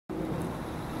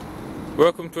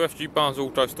Welcome to FG Barnes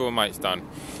Auto Store Maidstone.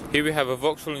 Here we have a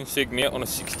Vauxhall Insignia on a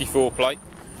 64 plate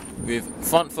with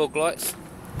front fog lights,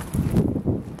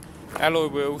 alloy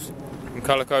wheels and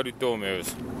colour coded door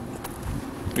mirrors.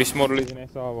 This model is an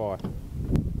SRI.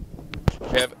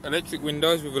 We have electric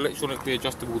windows with electronically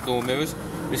adjustable door mirrors.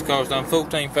 This car has done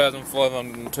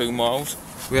 14,502 miles.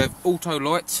 We have auto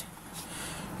lights,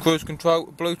 cruise control,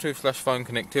 Bluetooth/phone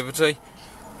connectivity,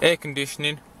 air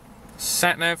conditioning,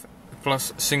 sat nav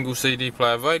plus single CD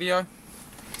player radio.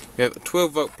 We have a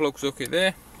 12 volt plug socket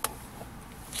there.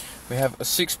 We have a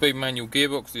 6-speed manual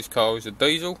gearbox. This car is a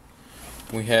diesel.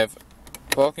 We have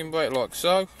parking brake like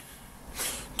so,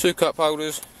 2 cup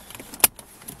holders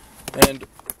and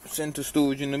centre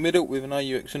storage in the middle with an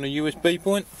AUX and a USB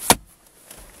point.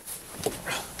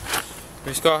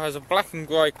 This car has a black and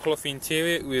grey cloth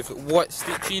interior with white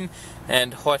stitching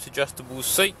and height adjustable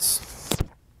seats.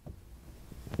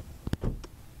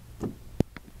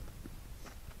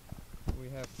 We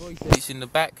have 3 seats in the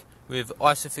back with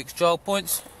Isofix child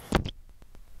points.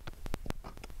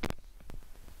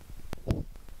 We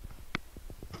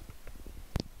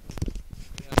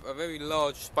have a very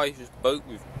large spacious boot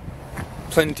with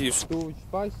plenty of storage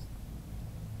space.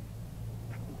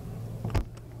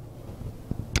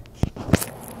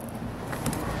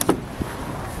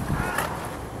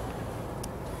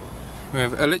 We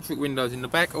have electric windows in the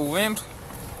back all round.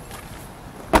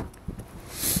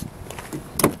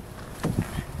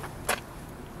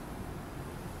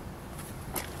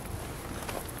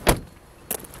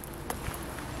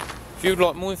 If you would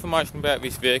like more information about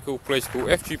this vehicle, please call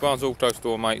FG Barnes Auto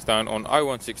Store Maidstone on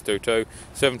 01622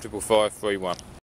 755 31.